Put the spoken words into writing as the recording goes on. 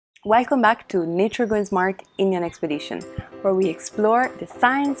Welcome back to Nature Going Smart Indian Expedition, where we explore the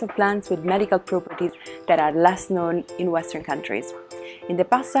science of plants with medical properties that are less known in Western countries. In the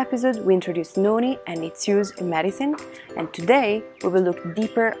past episode, we introduced noni and its use in medicine, and today we will look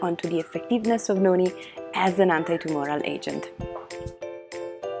deeper onto the effectiveness of noni as an anti-tumoral agent.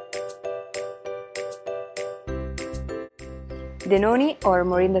 The noni, or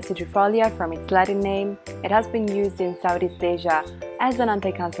Morinda citrifolia from its Latin name, it has been used in Southeast Asia as an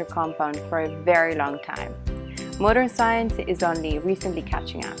anti-cancer compound for a very long time. Modern science is only recently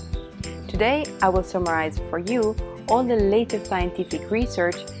catching up. Today, I will summarize for you all the latest scientific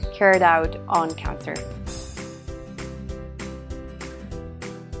research carried out on cancer.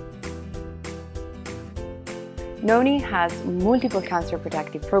 Noni has multiple cancer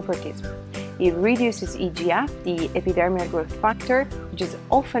protective properties. It reduces EGF, the epidermal growth factor, which is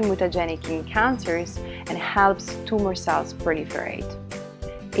often mutagenic in cancers and helps tumor cells proliferate.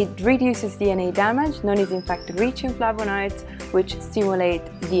 It reduces DNA damage. Noni is in fact rich in flavonoids, which stimulate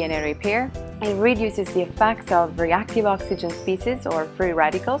DNA repair. It reduces the effects of reactive oxygen species or free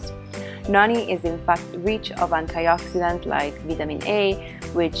radicals. Noni is in fact rich of antioxidants like vitamin A,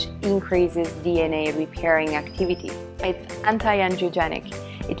 which increases DNA repairing activity. It's anti-angiogenic.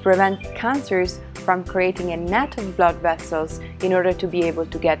 It prevents cancers from creating a net of blood vessels in order to be able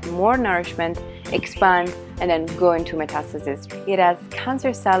to get more nourishment, expand, and then go into metastasis. It has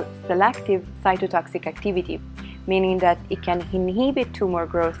cancer cell selective cytotoxic activity, meaning that it can inhibit tumor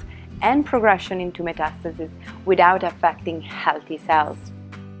growth and progression into metastasis without affecting healthy cells.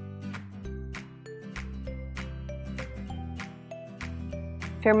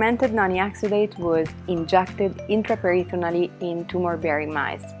 Fermented noni exudate was injected intraperitoneally in tumor-bearing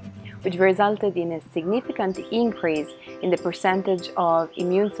mice, which resulted in a significant increase in the percentage of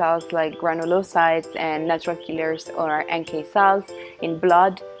immune cells like granulocytes and natural killers or NK cells in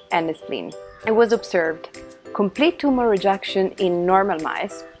blood and the spleen. It was observed complete tumor rejection in normal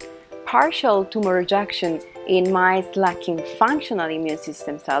mice, partial tumor rejection in mice lacking functional immune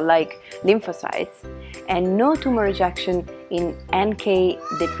system cells like lymphocytes, and no tumor rejection in NK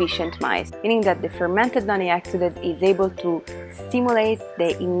deficient mice, meaning that the fermented noni exudate is able to stimulate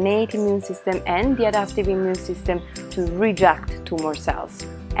the innate immune system and the adaptive immune system to reject tumor cells.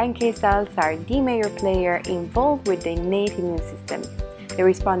 NK cells are the major player involved with the innate immune system. They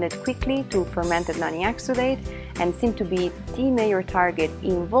responded quickly to fermented noni exudate and seem to be the major target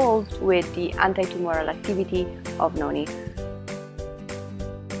involved with the anti-tumoral activity of noni.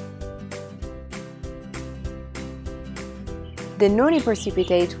 The noni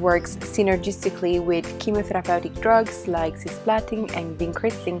precipitate works synergistically with chemotherapeutic drugs like cisplatin and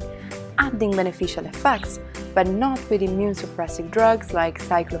vincristine, adding beneficial effects, but not with immune-suppressive drugs like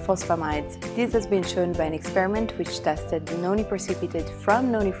cyclophosphamide. This has been shown by an experiment which tested noni precipitate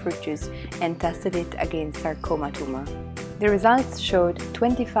from noni fruit juice and tested it against sarcoma tumor. The results showed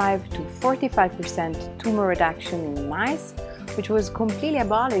 25 to 45% tumor reduction in mice, which was completely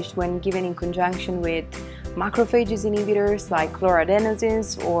abolished when given in conjunction with macrophages inhibitors like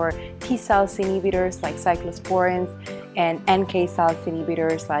chloroadenosines or T cells inhibitors like cyclosporins and NK cells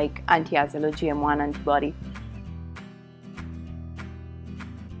inhibitors like anti-azelo GM1 antibody.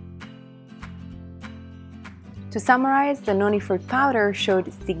 To summarize, the noni fruit powder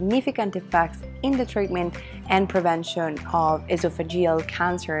showed significant effects in the treatment and prevention of esophageal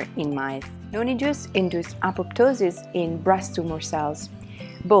cancer in mice. Noni juice induced apoptosis in breast tumor cells,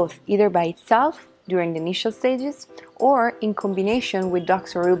 both either by itself during the initial stages or in combination with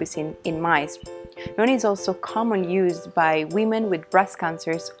doxorubicin in mice. Noni is also commonly used by women with breast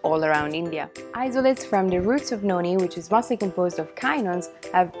cancers all around India. Isolates from the roots of noni, which is mostly composed of kinones,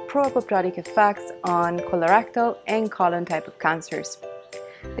 have pro-apoptotic effects on colorectal and colon type of cancers.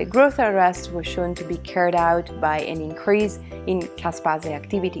 The growth arrest was shown to be carried out by an increase in caspase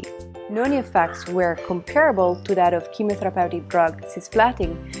activity. Noni effects were comparable to that of chemotherapeutic drug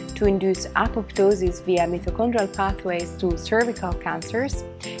cisplatin to induce apoptosis via mitochondrial pathways to cervical cancers,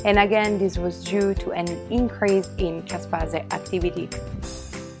 and again this was due to an increase in caspase activity.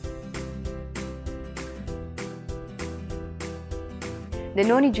 The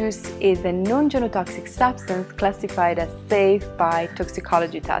noni juice is a non-genotoxic substance classified as safe by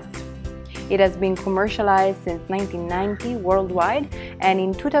toxicology tests. It has been commercialized since 1990 worldwide, and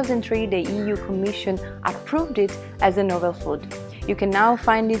in 2003 the EU Commission approved it as a novel food. You can now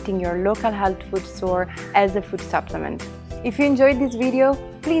find it in your local health food store as a food supplement. If you enjoyed this video,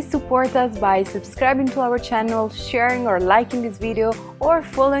 please support us by subscribing to our channel, sharing or liking this video, or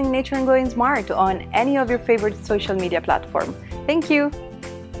following Nature and Going Smart on any of your favorite social media platforms. Thank you!